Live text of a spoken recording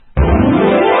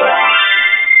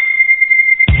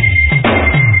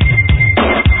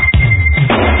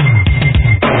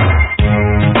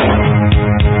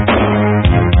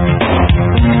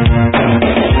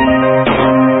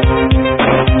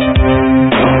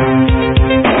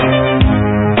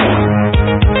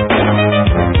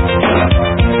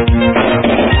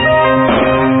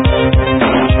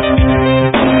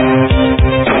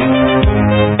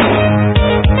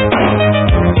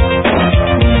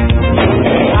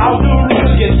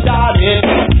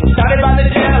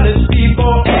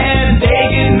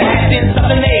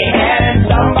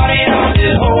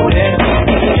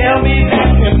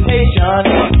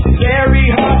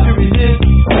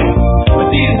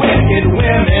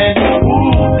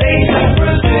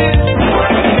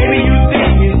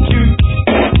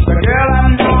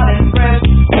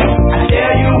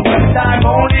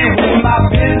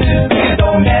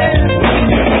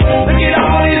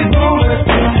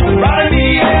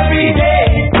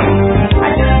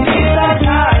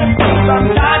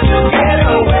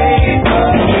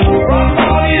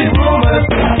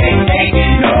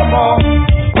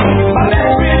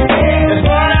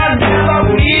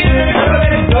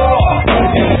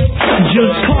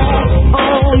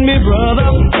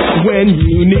when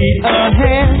you need a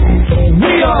hand.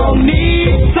 We all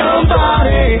need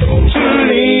somebody to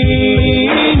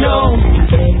lean on.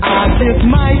 I just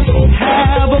might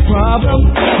have a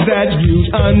problem that you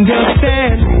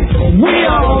understand. We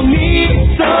all need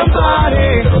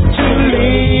somebody to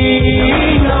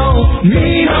lean on.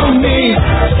 Lean on me.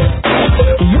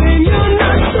 When you're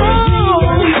not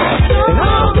strong, and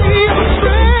I'll be your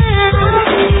friend.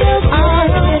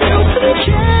 I'll help you to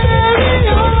carry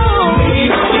on.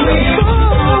 Lean on me.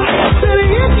 That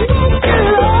if you get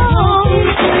along,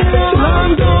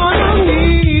 I'm gonna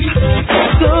need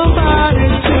somebody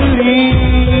to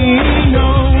lean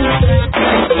on.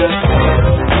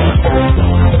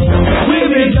 We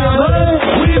be jammers.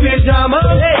 We be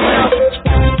jammers.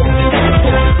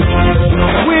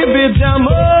 We be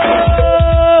jammers.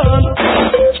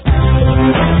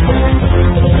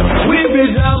 We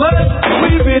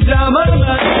be jammers.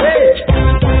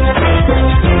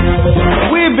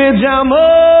 We be jammers.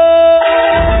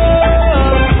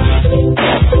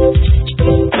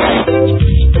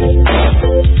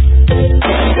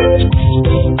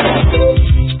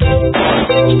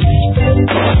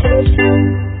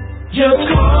 Just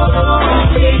call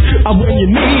me when you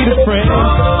need a friend.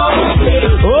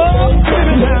 Oh,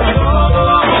 baby, now.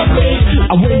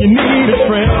 When you need a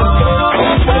friend. Oh,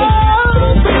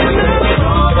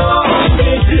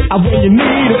 baby, when you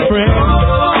need a friend.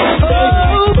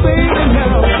 Oh, baby,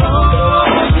 now.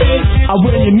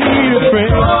 When you need a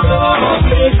friend.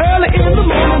 Early in the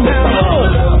morning now.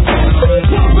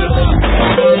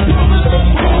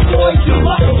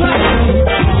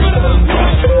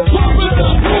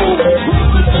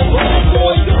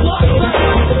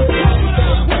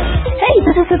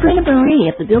 This is Sabrina Marie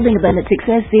of the Building Abundant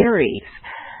Success Series.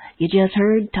 You just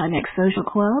heard Timex Social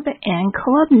Club and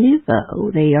Club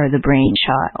Nouveau. They are the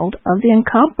brainchild of the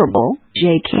incomparable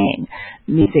Jay King,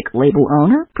 music label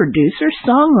owner, producer,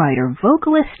 songwriter,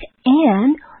 vocalist,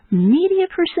 and media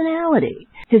personality.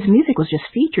 His music was just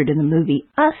featured in the movie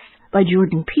Us by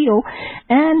Jordan Peele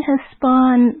and has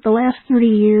spawned the last 30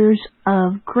 years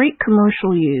of great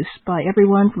commercial use by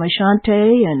everyone from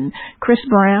Ashanti and Chris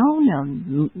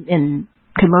Brown in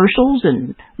commercials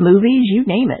and movies, you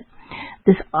name it.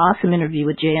 This awesome interview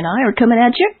with Jay and I are coming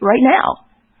at you right now.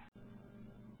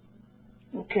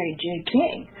 Okay, Jay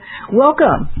King,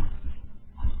 welcome.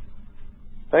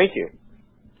 Thank you.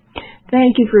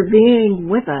 Thank you for being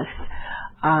with us.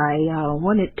 I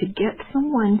wanted to get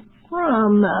someone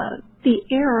from the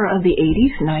era of the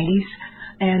 80s, 90s,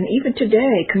 and even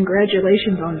today.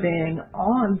 Congratulations on being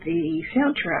on the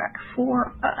soundtrack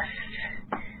for Us.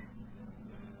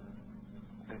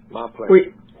 My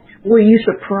pleasure. Were you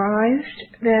surprised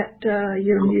that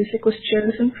your music was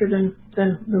chosen for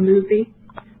the movie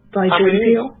by Jordan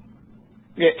Peele?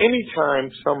 Yeah,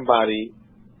 anytime somebody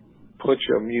puts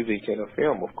your music in a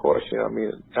film, of course, I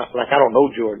mean, like I don't know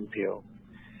Jordan Peele.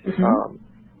 Mm-hmm.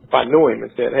 If I knew him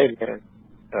and said, hey, man,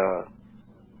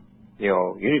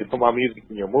 you need to put my music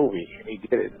in your movie, and he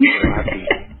did it,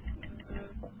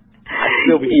 I'd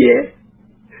still be yeah.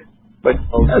 But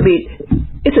I mean,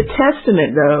 it's a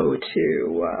testament, though,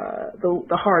 to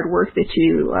the hard work that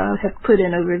you have put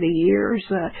in over the years.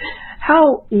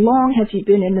 How long have you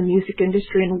been in the music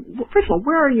industry? And first of all,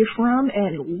 where are you from,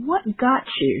 and what got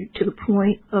you to the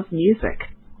point of music?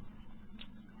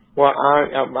 Well,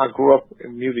 I grew up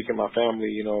in music in my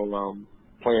family,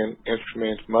 playing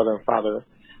instruments. Mother and father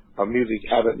are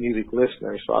avid music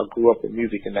listeners, so I grew up with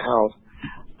music in the house.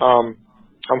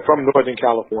 I'm from Northern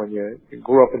California.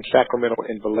 Grew up in Sacramento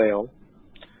and Vallejo.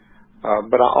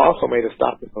 But I also made a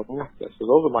stop in Alaska. So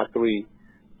those are my 3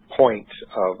 points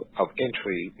of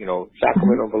entry.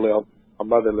 Sacramento and Vallejo. My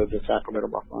mother lived in Sacramento.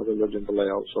 My father lived in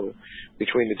Vallejo. So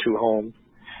between the 2 homes.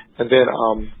 And then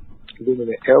being in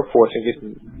the Air Force and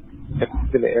getting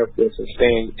in the Air Force and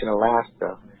staying in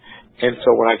Alaska. And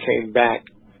so when I came back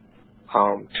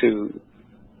to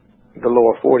the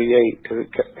lower 48, to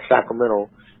Sacramento,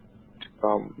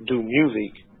 do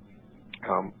music,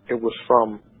 it was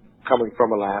coming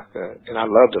from Alaska, and I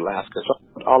loved Alaska. So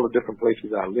all the different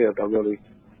places I lived,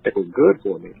 it was good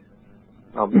for me.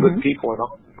 Good people and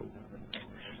all.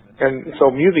 And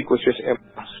so music was just in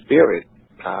my spirit.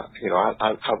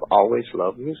 I've always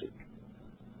loved music.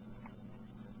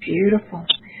 Beautiful.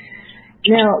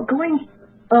 Now, going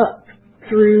up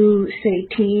through, say,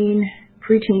 teen,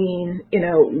 preteen,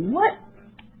 what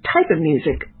type of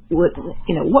music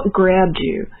what grabbed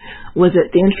you? Was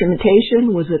it the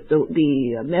instrumentation? Was it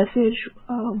the message,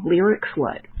 lyrics?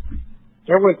 What?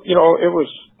 It was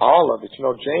all of it.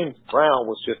 James Brown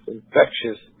was just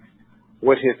infectious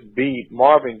with his beat.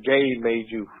 Marvin Gaye made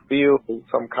you feel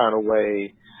some kind of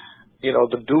way. you know,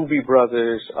 the Doobie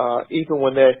Brothers, even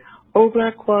when they're, oh,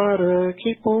 Blackwater,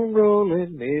 keep on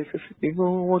rolling, Mississippi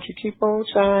moon, won't you keep on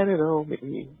shining on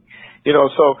me? You know,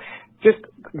 so just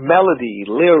melody,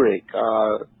 lyric.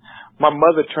 My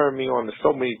mother turned me on to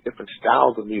so many different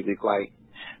styles of music, like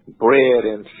Bread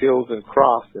and Seals and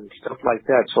Cross and stuff like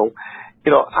that. So,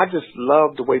 you know, I just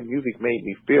loved the way music made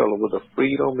me feel. It was a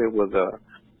freedom. It was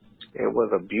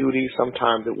a beauty.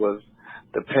 Sometimes it was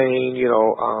the pain. You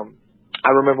know, I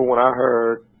remember when I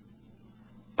heard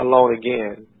Alone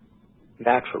Again,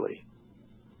 Naturally,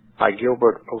 by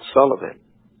Gilbert O'Sullivan.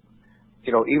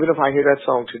 You know, even if I hear that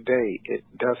song today, it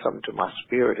does something to my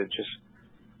spirit. It just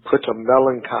puts a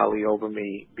melancholy over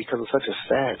me because it's such a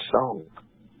sad song,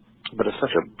 but it's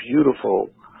such a beautiful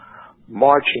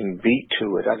marching beat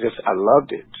to it. I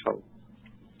loved it. So,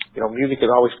 you know, music has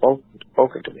always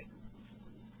spoken to me.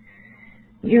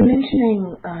 You're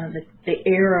mentioning the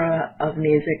era of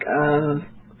music of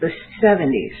the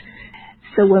 70s.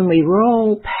 So when we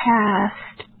roll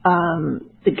past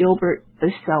the Gilbert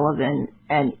O'Sullivan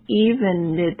and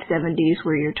even mid-70s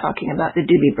where you're talking about the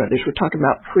Doobie Brothers, we're talking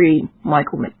about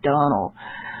pre-Michael McDonald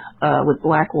with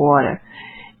Blackwater.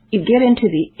 You get into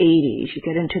the 80s, you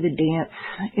get into the dance,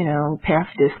 you know, past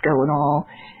disco and all,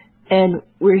 and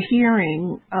we're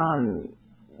hearing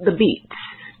the beats,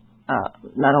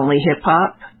 not only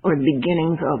hip-hop or the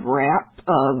beginnings of rap,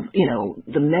 of, you know,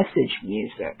 the message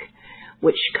music,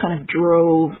 which kind of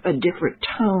drove a different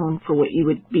tone for what you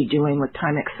would be doing with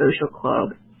Timex Social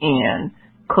Club and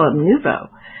Club Nouveau.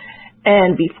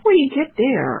 And before you get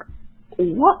there,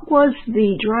 what was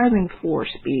the driving force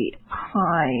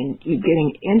behind you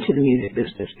getting into the music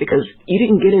business? Because you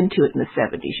didn't get into it in the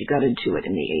 70s. You got into it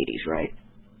in the 80s, right?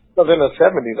 Well, in the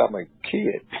 70s, I'm a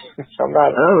kid. I'm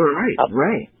not. Oh,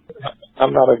 right.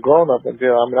 I'm not a grown-up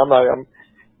until, I'm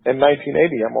in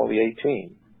 1980, I'm only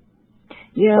 18.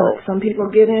 Yeah, so, some people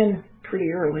get in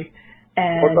pretty early.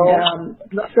 And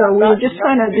so we were just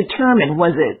trying to determine,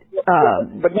 was it, you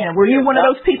know, were you one of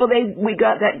those people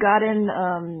that got in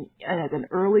as an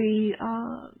early,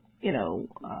 you know,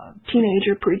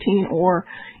 teenager, preteen, or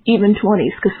even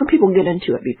 20s? Because some people get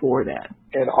into it before that.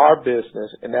 In our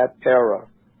business, in that era,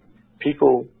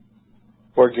 people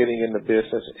were getting in the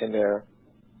business in their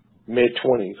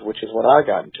mid-20s, which is when I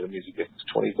got into the music business,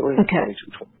 23, okay.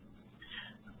 22, 20.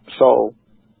 So,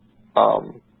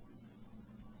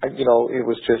 you know, it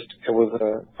was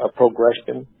a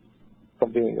progression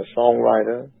from being a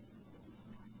songwriter,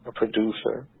 a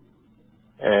producer,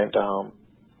 and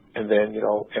then, you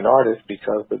know, an artist,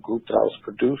 because the group that I was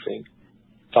producing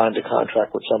signed a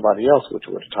contract with somebody else, which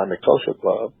was the Timex Social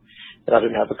Club, and I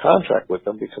didn't have a contract with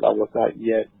them because I was not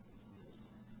yet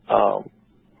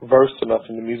versed enough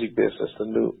in the music business to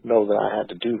know that I had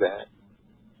to do that,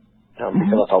 because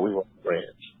I thought we were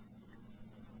friends.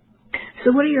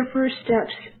 So what are your first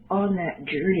steps on that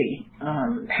journey?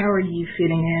 How are you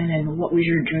fitting in, and what was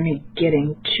your journey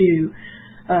getting to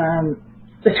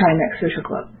the Timex Social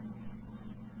Club?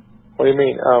 What do you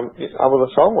mean? I was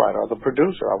a songwriter. I was a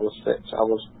producer. I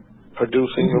was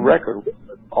producing the record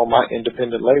on my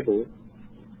independent label,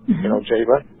 you know, J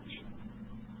Records.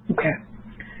 Okay.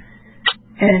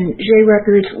 And J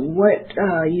Records, what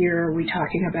year are we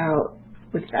talking about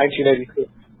with that? 1986.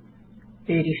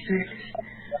 86.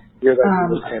 Year that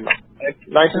music came out.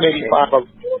 1985,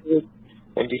 okay.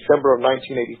 In December of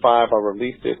 1985, I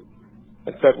released it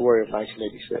in February of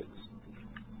 1986.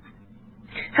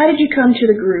 How did you come to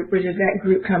the group, or did that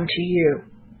group come to you?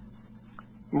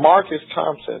 Marcus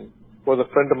Thompson was a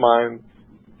friend of mine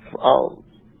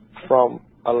from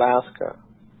Alaska.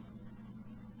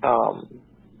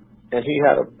 And he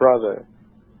had a brother.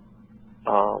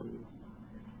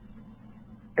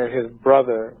 And his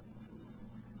brother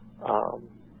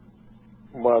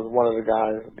was one of the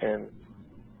guys in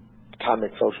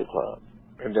Timex Social Club.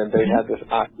 And then they had this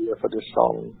idea for this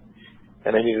song,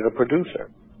 and they needed a producer.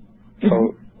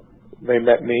 So they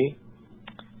met me,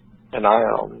 and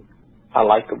I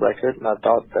liked the record, and I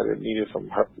thought that it needed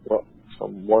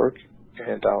some work,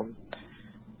 and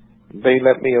they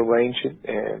let me arrange it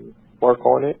and work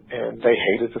on it, and they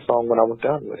hated the song when I was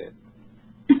done with it.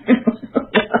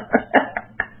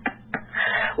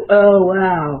 Oh,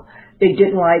 wow. They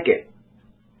didn't like it?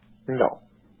 No.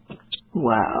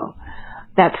 Wow.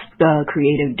 That's the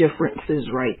creative differences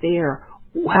right there.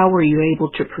 How were you able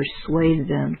to persuade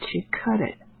them to cut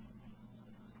it?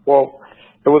 Well,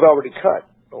 it was already cut.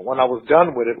 When I was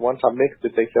done with it, once I mixed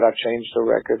it, they said I changed the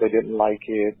record. They didn't like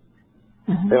it.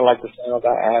 They didn't like the sound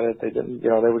I added. They didn't, you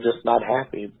know, they were just not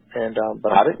happy. And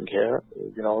but I didn't care.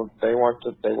 You know, they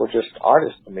were just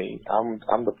artists to me.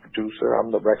 I'm the producer.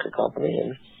 I'm the record company,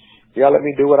 and you gotta let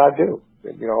me do what I do.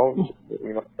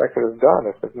 record is done.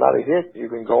 If it's not a hit, you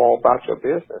can go on about your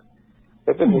business.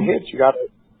 If it's a hit, you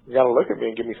gotta look at me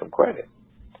and give me some credit.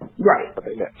 Right. But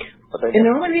they and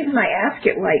the only reason I ask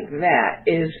it like that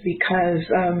is because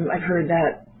I've heard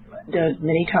that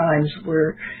many times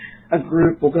where a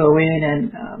group will go in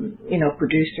and,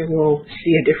 producer will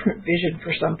see a different vision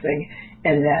for something,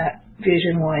 and that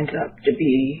vision winds up to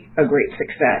be a great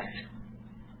success.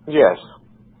 Yes.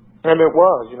 And it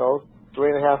was,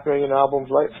 3.5 million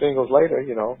singles later,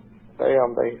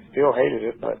 they still hated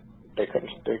it, but they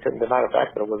couldn't deny the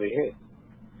fact that it was a hit.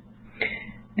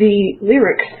 The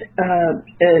lyrics,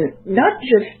 and not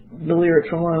just the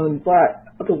lyrics alone, but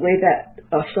the way that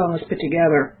a song is put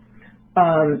together,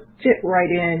 fit right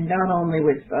in not only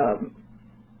with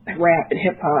rap and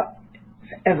hip hop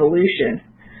evolution,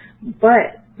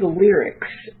 but the lyrics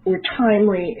were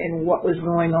timely in what was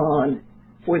going on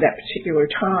for that particular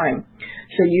time.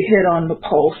 So you hit on the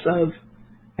pulse of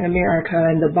America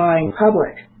and the buying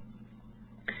public.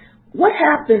 What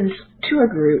happens to a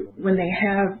group when they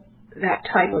have that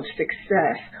type of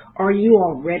success? Are you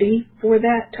all ready for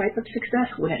that type of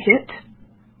success when it hits?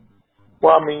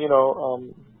 Well, I mean,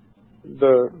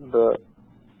 the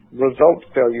results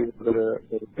tell you whether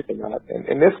it's a hit or not. And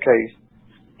in this case,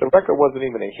 the record wasn't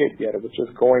even a hit yet. It was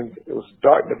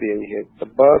starting to be a hit. The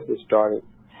buzz was started.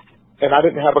 And I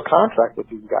didn't have a contract with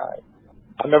these guys.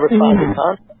 I never signed a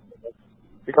contract with them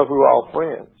because we were all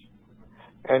friends.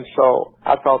 And so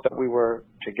I thought that we were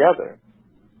together.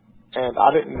 And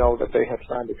I didn't know that they had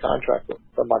signed a contract with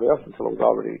somebody else until it was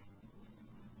already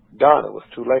done. It was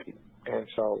too late. And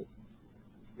so,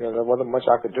 there wasn't much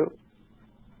I could do.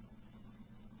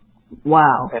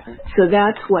 Wow. So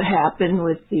that's what happened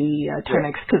with the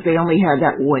Timex, because they only had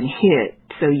that one hit.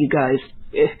 So you guys...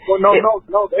 Well, no.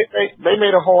 They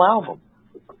made a whole album.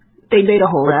 They made a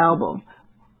whole album.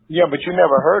 Yeah, but you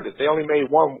never heard it. They only made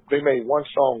one. They made one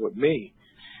song with me.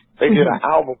 They did an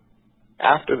album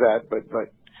after that, but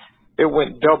it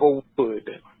went double wood.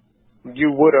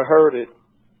 You would have heard it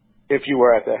if you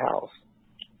were at the house.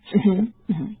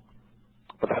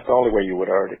 But that's the only way you would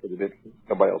have heard it because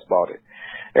nobody else bought it.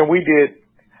 And we did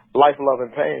Life, Love,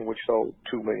 and Pain, which sold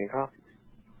 2 million copies.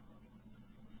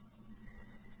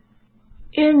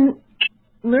 In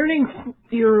learning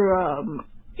your,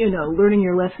 learning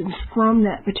your lessons from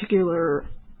that particular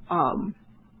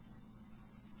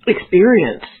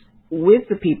experience with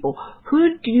the people,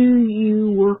 who do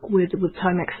you work with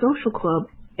Timex Social Club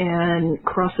and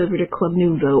cross over to Club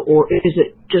Nouveau, or is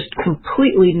it just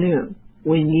completely new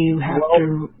when you have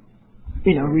to,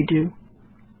 redo?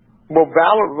 Well,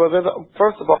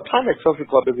 first of all, Timex Social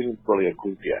Club isn't really a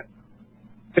group yet.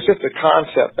 It's just a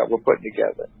concept that we're putting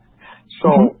together.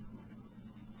 So,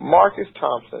 Marcus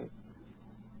Thompson,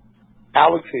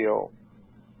 Alex Hill,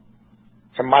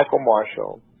 and Michael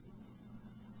Marshall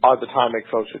are the Timex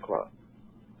Social Club.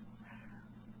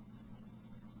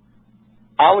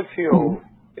 Alex Hill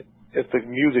is the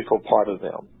musical part of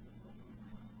them.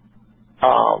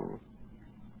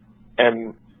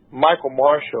 And Michael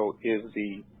Marshall is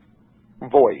the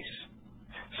voice.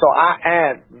 So I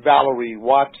add Valerie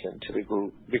Watson to the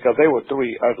group because they were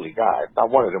 3 ugly guys. Now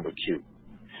one of them was cute.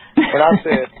 And I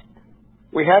said,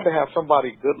 we had to have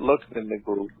somebody good looking in the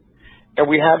group, and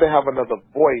we had to have another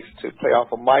voice to play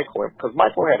off of Michael, because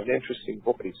Michael had an interesting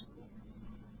voice.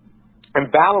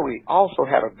 And Valerie also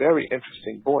had a very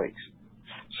interesting voice.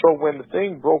 So when the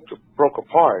thing broke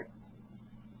apart,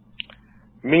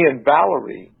 me and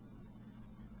Valerie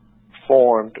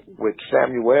formed with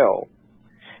Samuel.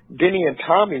 Denny and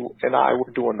Tommy and I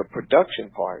were doing the production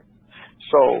part.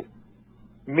 So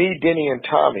me, Denny, and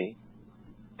Tommy,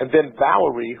 and then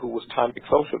Valerie, who was Timex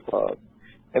Social Club,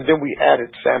 and then we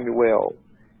added Samuel,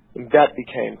 and that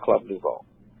became Club Nouveau.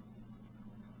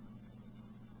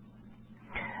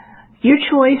 Your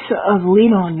choice of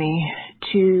Lean On Me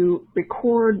to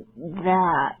record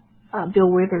that Bill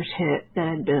Withers hit that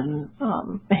had been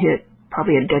a hit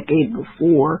probably a decade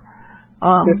before.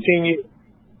 15 years.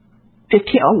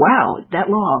 15, oh, wow, that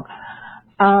long.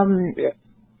 Yeah.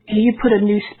 You put a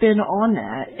new spin on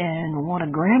that and won a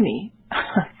Grammy.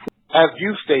 As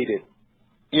you stated,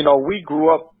 we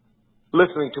grew up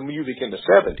listening to music in the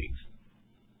 70s.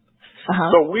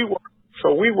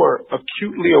 So we were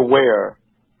acutely aware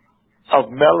of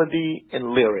melody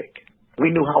and lyric. We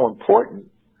knew how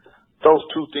important those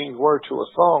two things were to a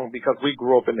song because we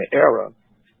grew up in the era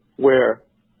where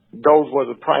those were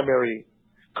the primary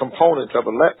components of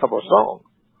a song.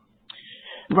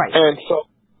 Right. And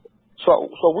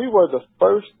so we were the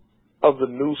first of the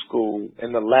new school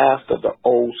and the last of the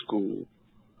old school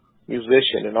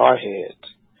musician in our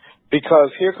heads,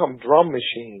 because here come drum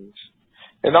machines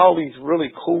and all these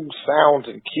really cool sounds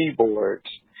and keyboards.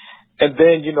 And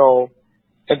then, you know,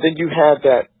 and then you had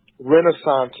that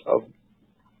renaissance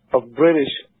of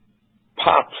British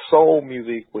pop soul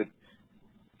music with,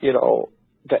 you know,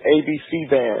 the ABC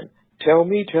band. Tell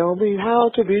me how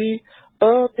to be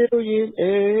a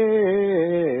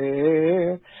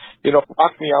millionaire. You know,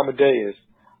 Rock Me Amadeus,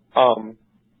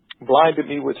 Blinded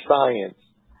Me with Science,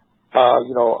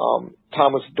 you know,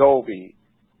 Thomas Dolby,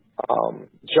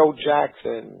 Joe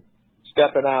Jackson,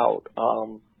 Stepping Out,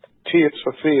 Tears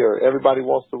for Fear, Everybody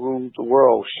Wants to Rule the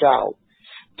World, Shout.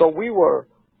 So we were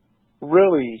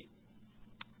really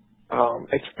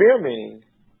experimenting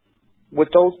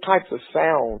with those types of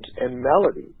sounds and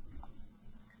melody.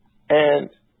 And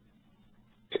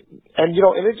you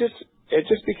know, and it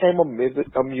just became a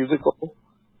musical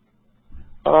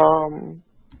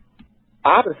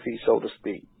odyssey, so to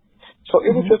speak. So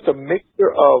it was just a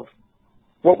mixture of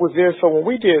what was there. So when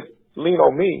we did Lean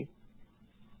on Me,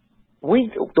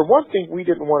 the one thing we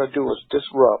didn't want to do was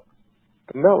disrupt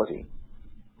the melody.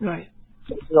 Right.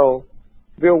 So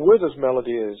Bill Withers'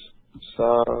 melody is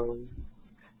some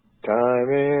time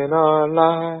in our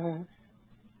life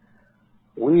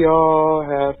we all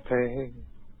have pain,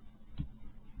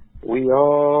 we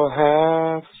all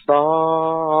have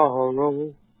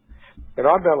sorrow, and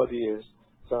our melody is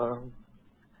some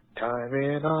time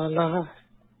in our life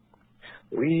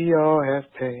we all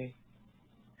have pain,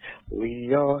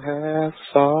 we all have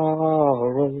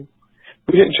sorrow.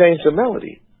 We didn't change the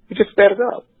melody. We just sped it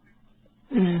up.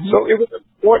 Mm-hmm. So it was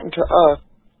important to us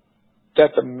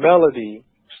that the melody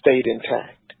stayed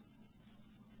intact.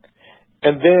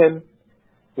 And then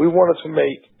we wanted to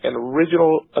make an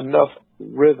original enough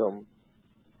rhythm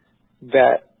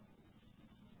that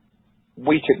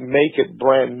we could make it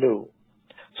brand new.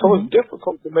 So it's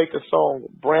difficult to make a song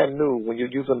brand new when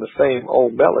you're using the same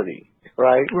old melody,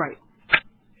 right? Right.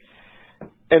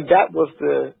 And that was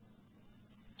the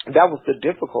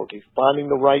difficulty, finding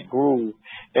the right groove.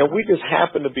 And we just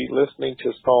happened to be listening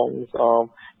to songs.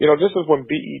 You know, this is when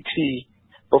BET,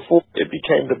 before it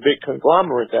became the big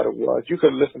conglomerate that it was, you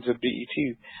could listen to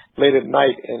BET late at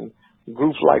night, and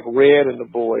groups like Red and the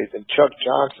Boys and Chuck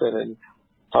Johnson and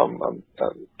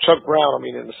Chuck Brown,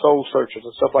 and the Soul Searchers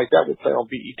and stuff like that would play on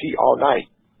BET all night.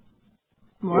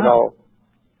 Wow. You know,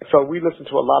 so we listened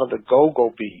to a lot of the go-go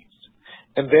beats.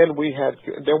 And then we had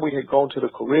gone to the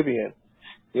Caribbean,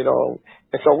 you know,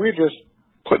 and so we're just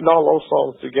putting all those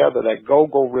songs together, that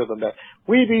go-go rhythm, that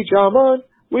we be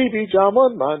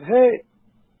jamming, man, hey.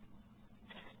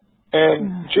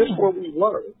 And just where we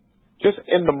were, just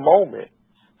in the moment.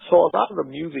 So a lot of the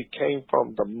music came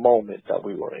from the moment that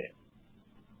we were in.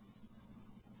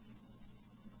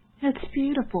 That's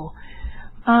beautiful.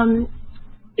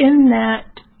 In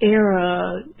that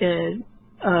era,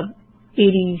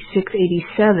 86,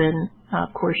 87,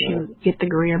 of course, you get the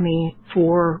Grammy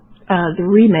for the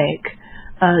remake.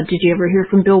 Did you ever hear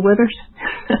from Bill Withers?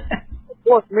 Of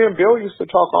course, me and Bill used to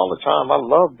talk all the time. I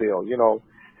love Bill, you know.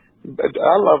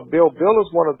 I love Bill. Bill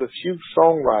is one of the few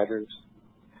songwriters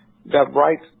that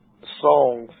writes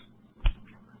songs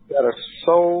that are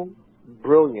so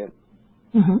brilliant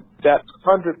that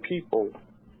 100 people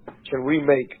can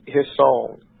remake his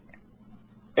song.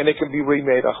 And it can be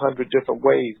remade 100 different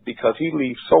ways because he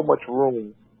leaves so much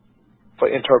room for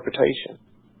interpretation.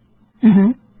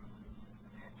 And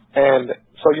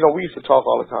so, you know, we used to talk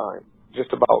all the time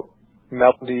just about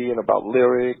melody and about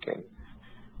lyric and,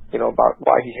 you know, about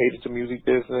why he hated the music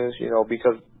business, you know,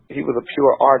 because he was a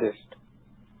pure artist.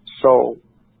 So,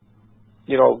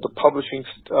 you know, the publishing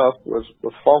stuff was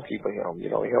funky for him, you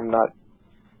know, him not,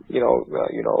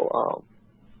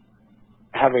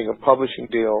 having a publishing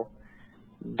deal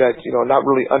that, you know, not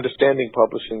really understanding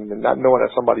publishing and not knowing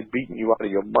that somebody beating you out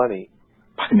of your money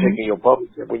by taking your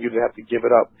publishing when you didn't have to give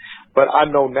it up. But I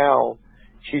know now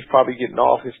he's probably getting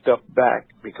all his stuff back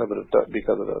because of the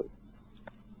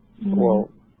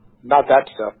well, not that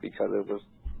stuff, because it was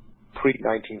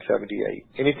pre-1978.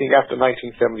 Anything after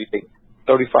 1978,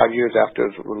 35 years after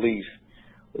its release,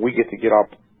 we get to get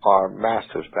our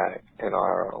masters back and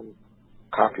our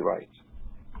copyrights.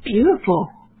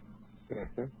 Beautiful.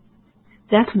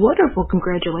 That's wonderful.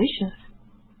 Congratulations.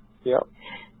 Yep.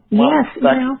 Yes.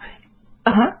 Now,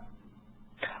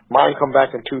 mine come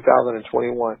back in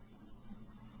 2021.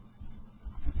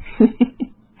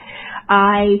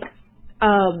 I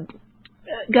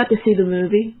got to see the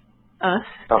movie, Us,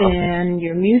 and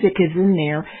your music is in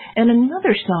there. And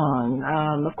another song,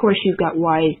 of course, you've got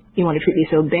Why You Want to Treat Me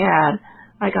So Bad.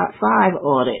 I got 5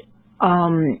 on it.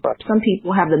 Some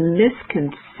people have the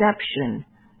misconception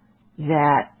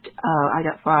that I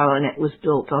got filed, and it was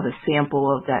built on a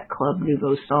sample of that Club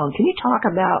Nouveau song. Can you talk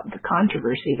about the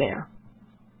controversy there?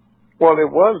 Well,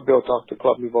 it was built off the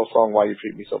Club Nouveau song, Why You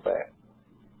Treat Me So Bad.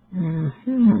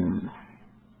 Mm-hmm.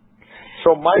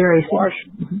 So Michael Marsh,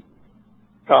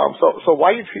 so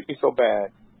Why You Treat Me So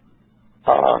Bad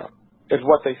is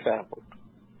what they sampled,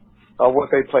 what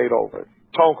they played over.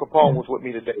 Tone Capone was with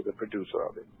me today, the producer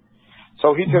of it.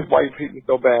 So he took Why You Treat Me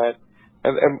So Bad,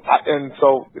 and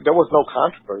so there was no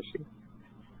controversy.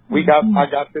 I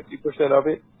got 50% of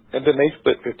it, and then they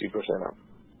split 50% of it.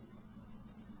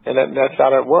 And that's how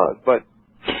that was. But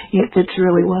it fits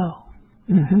really well.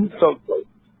 Mm-hmm. So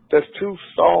there's two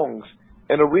songs,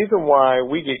 and the reason why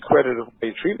we get credit of Why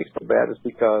You Treat Me So Bad is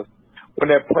because when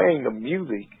they're playing the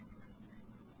music,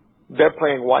 they're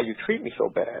playing Why You Treat Me So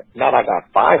Bad. Not I Got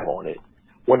Five on it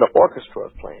when the orchestra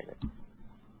is playing it.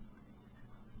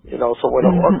 You know, so when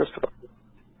the orchestra,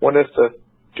 when it's the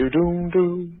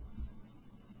do-doom-doom,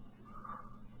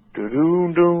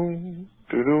 do-doom-doom,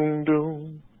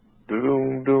 do-doom-doom,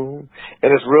 do-doom-doom,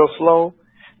 and it's real slow,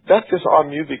 that's just our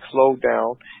music slowed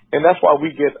down, and that's why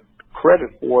we get credit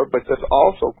for it, but that's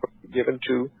also given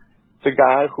to the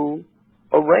guy who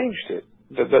arranged it,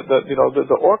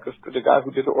 the orchestra, the guy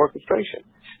who did the orchestration.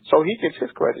 So he gets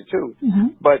his credit too. Mm-hmm.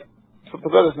 But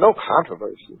there's no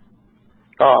controversy.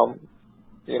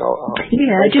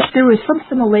 There was some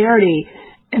similarity,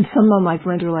 and some of my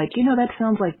friends were like, that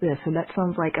sounds like this, and that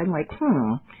sounds like, I'm like,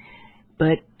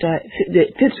 But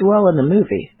it fits well in the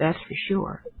movie, that's for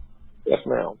sure. Yes,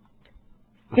 ma'am.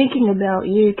 Thinking About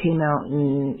You came out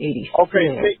in 86. So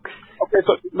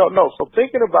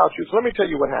Thinking About You, so let me tell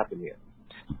you what happened here.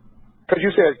 Because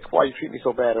you said, Why You Treat Me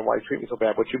So Bad and Why You Treat Me So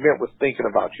Bad, what you meant was Thinking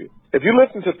About You. If you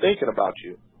listen to Thinking About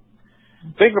You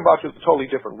is a totally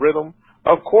different rhythm.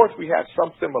 Of course, we had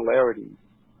some similarities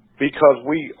because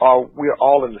we're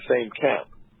all in the same camp.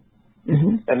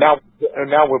 Mm-hmm. And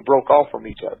now we're broke off from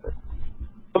each other.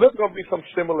 So there's going to be some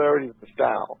similarities in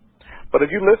style. But if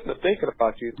you listen to Thinking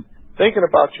About You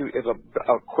is a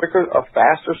quicker, a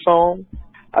faster song,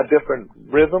 a different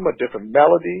rhythm, a different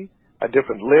melody, a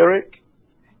different lyric.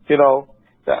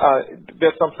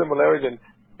 There's some similarities in,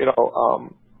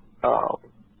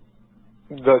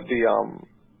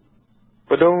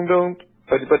 ba-doom-doom,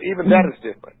 but even that is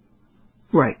different.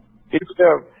 Right.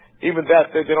 Even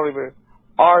that, they don't even,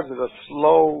 ours is a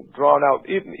slow, drawn out,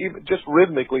 even just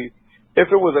rhythmically. If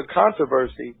it was a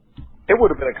controversy, it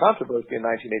would have been a controversy in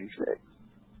 1986.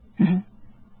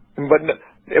 Mm-hmm. But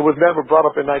it was never brought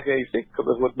up in 1986 because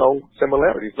there was no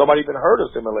similarities. Nobody even heard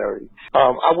of similarities.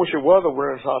 I wish it was a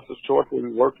Renaissance Short where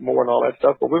we worked more and all that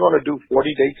stuff, but we're going to do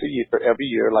 40 dates a year every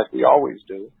year like we always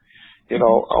do. We're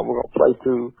going to play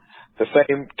to the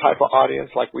same type of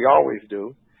audience like we always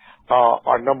do.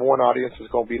 Our number one audience is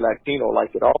going to be Latino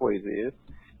like it always is.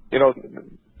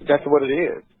 That's what it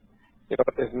is.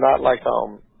 It's not like,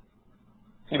 the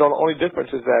only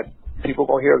difference is that people are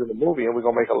going to hear it in the movie and we're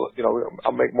going to make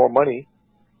I'll make more money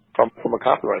from a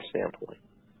copyright standpoint.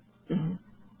 Mm-hmm.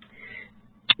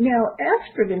 Now, as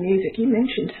for the music, you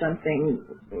mentioned something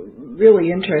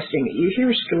really interesting. You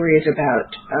hear stories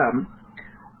about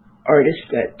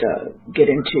artists that get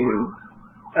into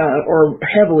or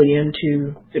heavily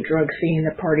into the drug scene,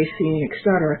 the party scene,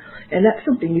 etc. And that's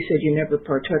something you said you never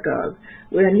partook of.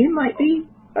 When you might be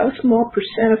a small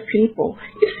percent of people,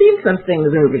 you've seen some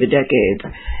things over the decades,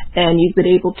 and you've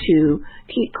been able to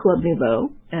keep Club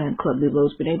Nouveau, and Club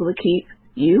Nouveau's been able to keep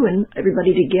you and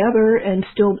everybody together and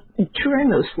still touring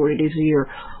those 40 days a year.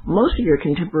 Most of your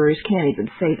contemporaries can't even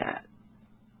say that.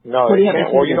 No, what do they you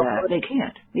have can't. to say to that? They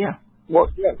can't. Yeah.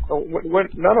 Well, yeah.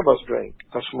 None of us drink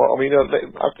a small.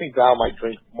 I think Val might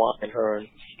drink wine, her and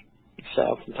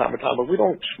Sal from time to time, but we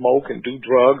don't smoke and do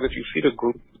drugs. If you see the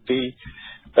group,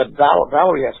 that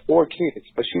Valerie has 4 kids,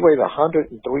 but she weighs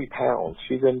 103 pounds.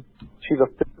 She's a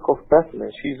physical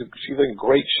specimen. She's in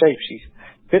great shape. She's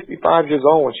 55 years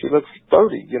old and she looks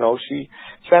 30.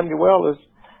 Samuel is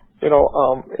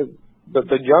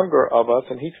the younger of us,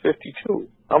 and he's 52.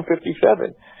 I'm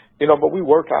 57. But we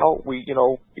work out. This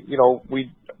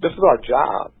is our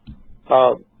job.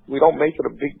 We don't make it a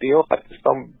big deal, like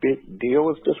some big deal.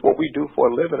 It's just what we do for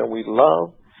a living, and we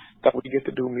love that we get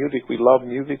to do music. We love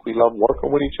music. We love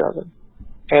working with each other.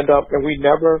 And we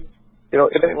never,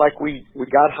 it ain't like we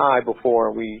got high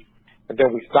before and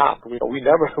then we stopped. We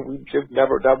just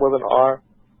never, that wasn't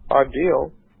our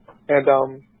deal. And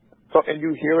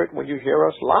you hear it when you hear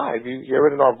us live. You hear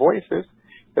it in our voices.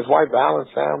 That's why Val and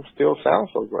Sam still sound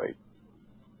so great.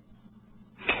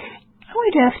 I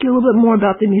wanted to ask you a little bit more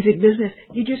about the music business.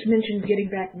 You just mentioned getting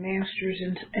back masters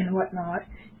and whatnot.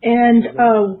 And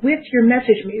with your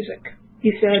message music,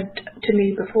 you said to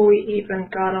me before we even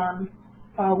got on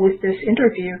with this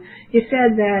interview, you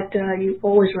said that you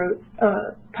always wrote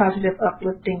positive,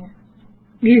 uplifting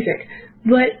music.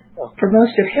 But for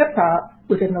most of hip-hop,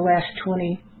 within the last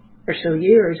 20 or so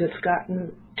years, it's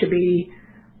gotten to be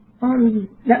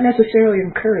not necessarily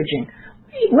encouraging.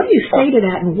 What do you say to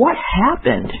that, and what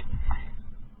happened?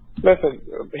 Listen,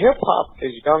 hip-hop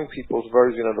is young people's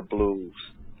version of the blues.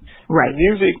 Right.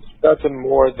 Music is nothing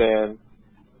more than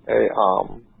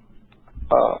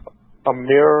a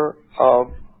mirror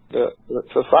of the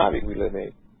society we live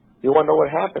in. You want to know what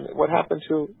happened? What happened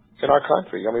in our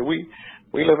country? I mean, we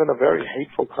live in a very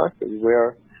hateful country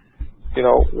where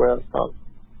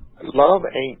love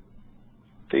ain't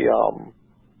the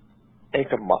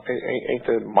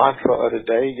mantra of the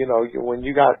day. You know, when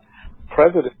you got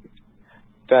presidents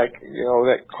that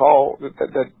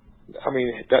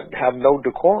have no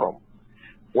decorum,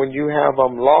 when you have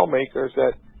lawmakers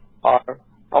that are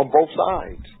on both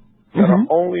sides, that are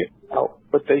only about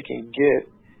what they can get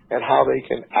and how they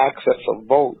can access a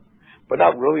vote, but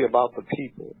not really about the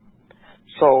people.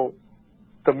 So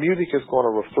the music is going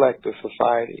to reflect the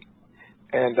society.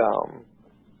 And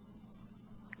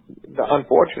the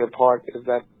unfortunate part is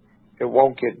that it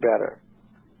won't get better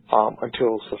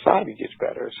until society gets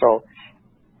better. So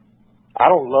I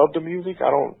don't love the music. I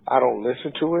don't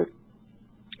listen to it.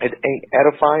 It ain't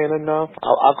edifying enough.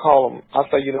 I'll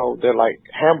say, they're like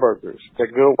hamburgers. They're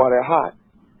good while they're hot.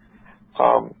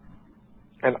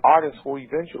 And artists will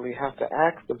eventually have to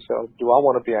ask themselves, do I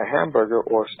want to be a hamburger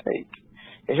or a steak?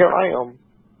 And here I am,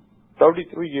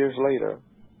 33 years later,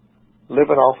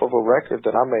 living off of a record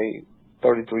that I made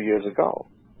 33 years ago.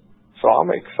 So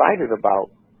I'm excited about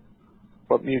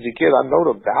what music is. I know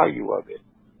the value of it.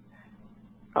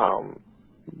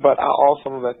 But I also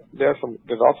know that there's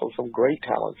also some great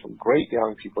talent, some great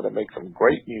young people that make some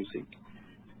great music.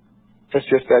 It's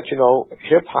just that,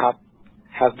 hip hop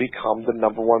has become the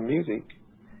number one music,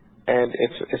 and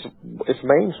it's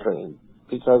mainstream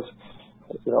because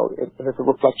it's a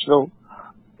reflection of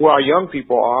where our young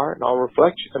people are, and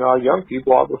our young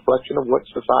people are a reflection of what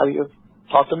society has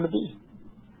taught them to be,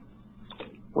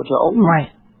 which are open.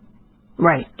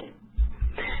 Right.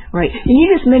 And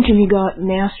you just mentioned you got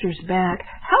masters back.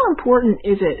 How important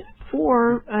is it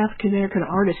for African American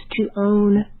artists to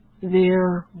own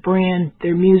their brand,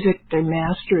 their music, their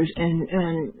masters,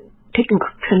 and taking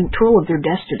control of their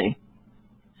destiny?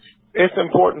 It's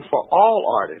important for all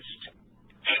artists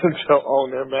to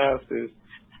own their masters.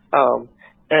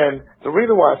 And the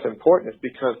reason why it's important is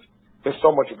because there's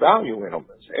so much value in them.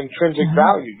 It's intrinsic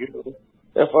value.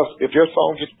 If your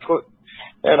song gets put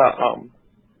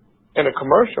in a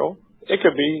commercial, it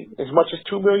could be as much as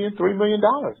 $2 million, $3 million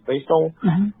based on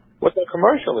what the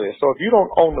commercial is. So if you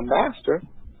don't own the master,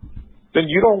 then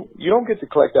you don't get to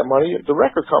collect that money. The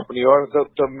record company or the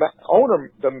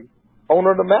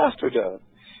owner of the master does,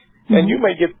 and you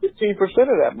may get 15%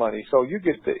 of that money. So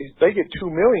they get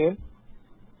 $2 million,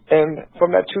 and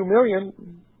from that $2 million,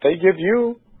 they give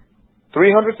you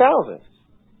 $300,000.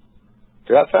 Does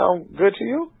that sound good to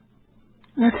you?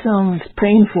 That sounds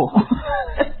painful.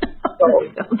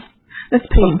 That's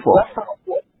painful.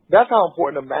 That's how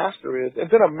important a master is. And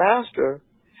then a master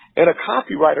and a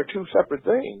copyright are two separate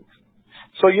things.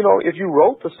 So, if you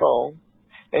wrote the song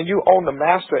and you own the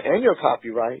master and your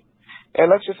copyright, and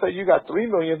let's just say you got $3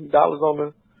 million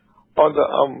on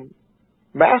the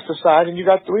master side and you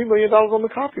got $3 million on the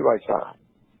copyright side.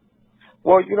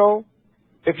 Well,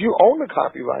 if you own the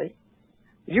copyright,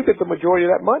 you get the majority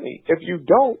of that money. If you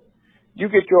don't, you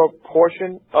get your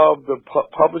portion of the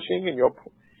publishing and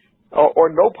or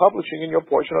no publishing in your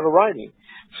portion of the writing.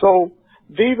 So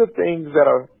these are things that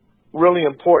are really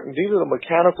important. These are the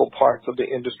mechanical parts of the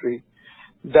industry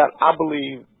that I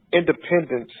believe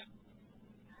independents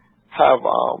have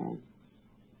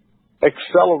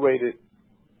accelerated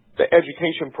the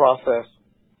education process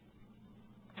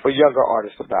for younger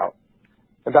artists about.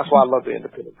 And that's why I love the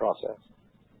independent process.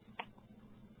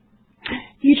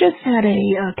 You just had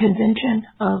a convention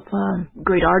of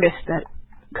great artists that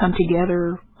come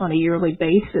together on a yearly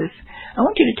basis. I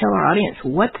want you to tell our audience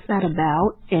what's that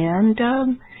about, and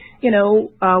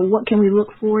what can we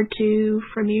look forward to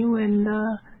from you and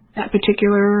that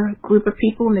particular group of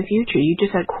people in the future. You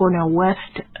just had Cornel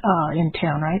West in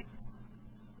town, right?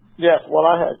 Yes. Well,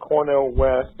 I had Cornel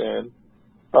West and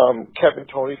Kevin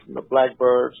Toney from the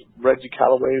Blackbirds, Reggie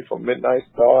Calloway from Midnight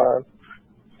Star,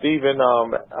 Stephen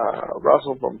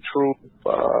Russell from Truth,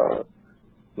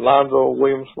 Lonzo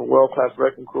Williams from World Class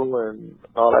Wrecking Crew, and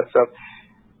all that stuff.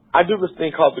 I do this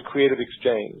thing called the Creative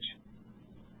Exchange.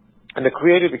 And the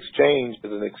creative exchange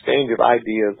is an exchange of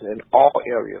ideas in all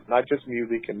areas, not just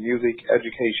music,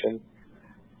 education,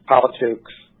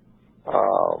 politics,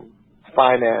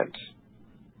 finance,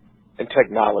 and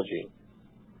technology.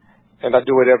 And I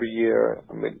do it every year.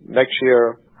 I mean, next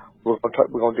year we're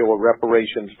going to deal with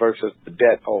reparations versus the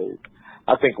debt owed.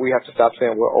 I think we have to stop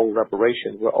saying we're owed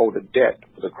reparations. We're owed a debt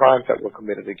for the crimes that were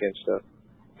committed against us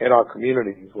in our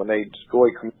communities when they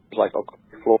destroyed communities like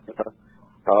Florida,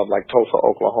 like Tulsa,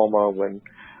 Oklahoma, when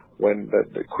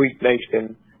the Creek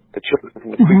Nation, the children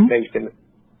from the Creek Nation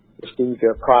received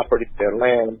their property, their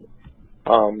land,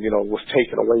 was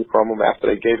taken away from them after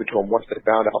they gave it to them once they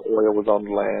found out oil was on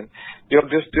the land.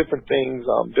 Just different things,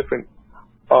 different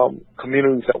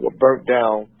communities that were burnt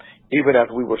down, even as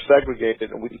we were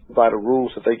segregated and we by the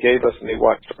rules that they gave us, and they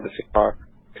watched our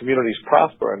communities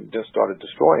prosper and just started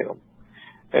destroying them.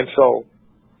 And so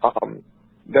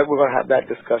that we're going to have that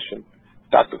discussion.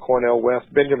 Dr. Cornell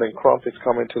West, Benjamin Crump is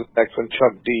coming to the next one.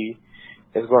 Chuck D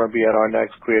is going to be at our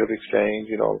next creative exchange,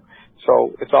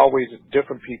 So it's always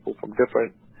different people from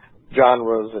different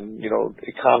genres and,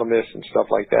 economists and stuff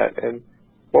like that. And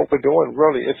what we're doing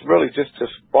it's really just to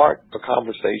spark a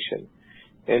conversation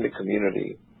in the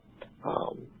community.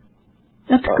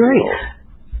 That's great.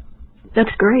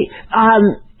 That's great.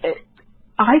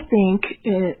 I think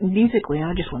musically,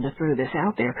 I just want to throw this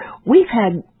out there. We've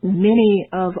had many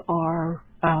of our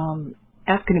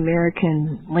African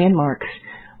American landmarks,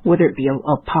 whether it be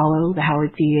Apollo, the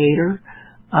Howard Theater,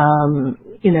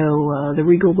 the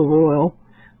Regal, the Royal.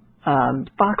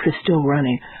 Fox is still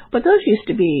running, but those used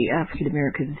to be African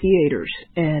American theaters,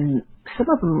 and some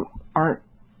of them aren't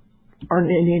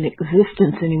in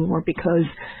existence anymore because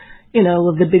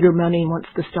of the bigger money once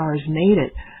the stars made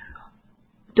it.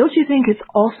 Don't you think it's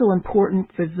also important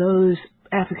for those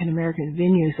African American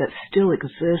venues that still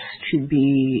exist to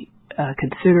be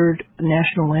considered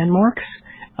national landmarks?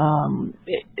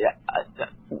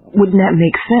 Wouldn't that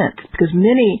make sense? Because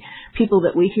many people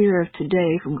that we hear of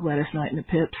today, from Gladys Knight and the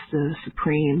Pips, the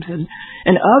Supremes,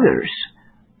 and others,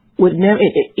 would never,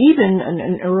 even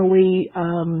an early,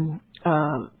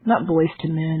 not Boys to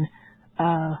Men,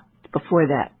 before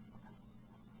that,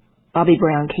 Bobby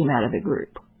Brown came out of the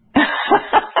group.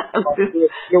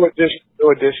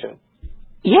 New edition.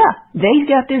 Yeah, they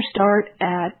got their start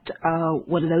at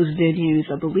one of those venues.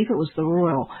 I believe it was the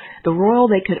Royal. The Royal,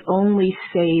 they could only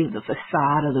save the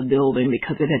facade of the building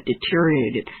because it had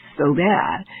deteriorated so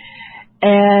bad.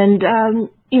 And,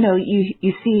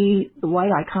 you see the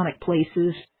white iconic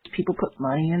places, people put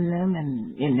money in them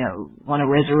and, want to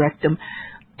resurrect them.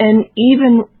 And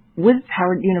even with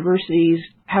Howard University's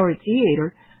Howard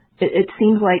Theater, it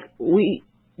seems like we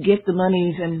get the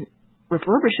monies and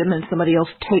refurbish them and somebody else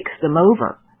takes them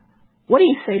over. What do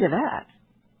you say to that?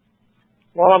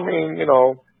 Well, I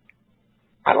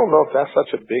don't know if that's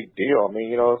such a big deal.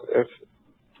 If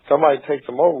somebody takes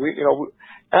them over,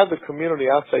 as a community,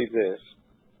 I say this.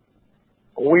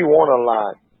 We want a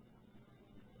lot,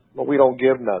 but we don't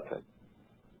give nothing.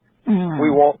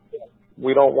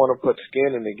 We don't want to put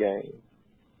skin in the game.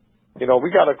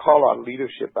 We got to call our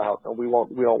leadership out, and we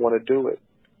don't want to do it.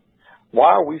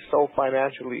 Why are we so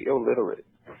financially illiterate?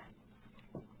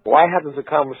 Why hasn't the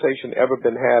conversation ever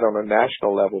been had on a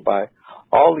national level by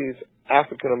all these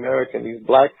African American, these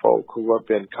black folk who have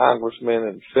been congressmen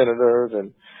and senators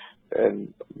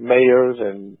and mayors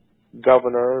and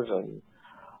governors and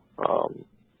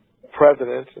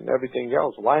presidents and everything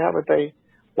else? Why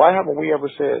haven't we ever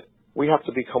said we have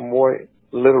to become more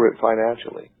literate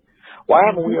financially? Why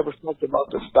haven't we ever talked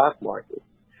about the stock market?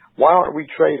 Why aren't we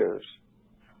traders?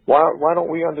 Why don't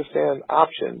we understand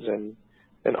options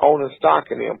and owning stock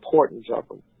and the importance of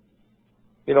them?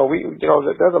 There's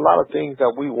a lot of things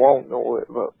that we won't know,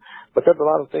 but there's a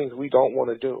lot of things we don't want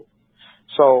to do.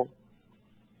 So,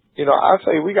 I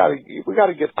say we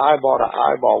gotta get eyeball to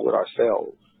eyeball with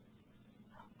ourselves,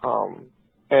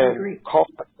 and call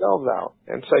ourselves out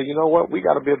and say, you know what, we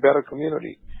gotta be a better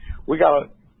community.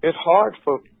 It's hard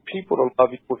for people to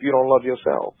love you if you don't love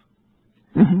yourself.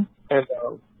 And,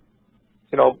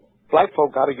 black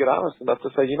folk got to get honest enough to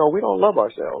say, we don't love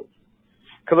ourselves.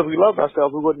 Because if we loved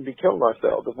ourselves, we wouldn't be killing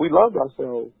ourselves. If we loved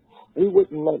ourselves, we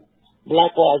wouldn't let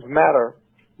Black Lives Matter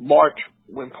march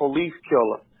when police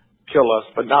kill us,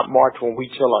 but not march when we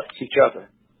kill each other.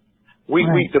 We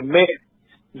demand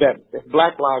that if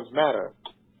Black Lives Matter,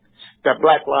 that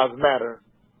Black Lives Matter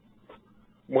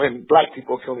when black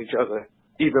people kill each other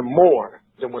even more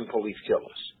than when police kill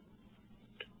us.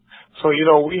 So,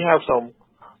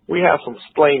 we have some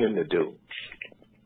explaining to do.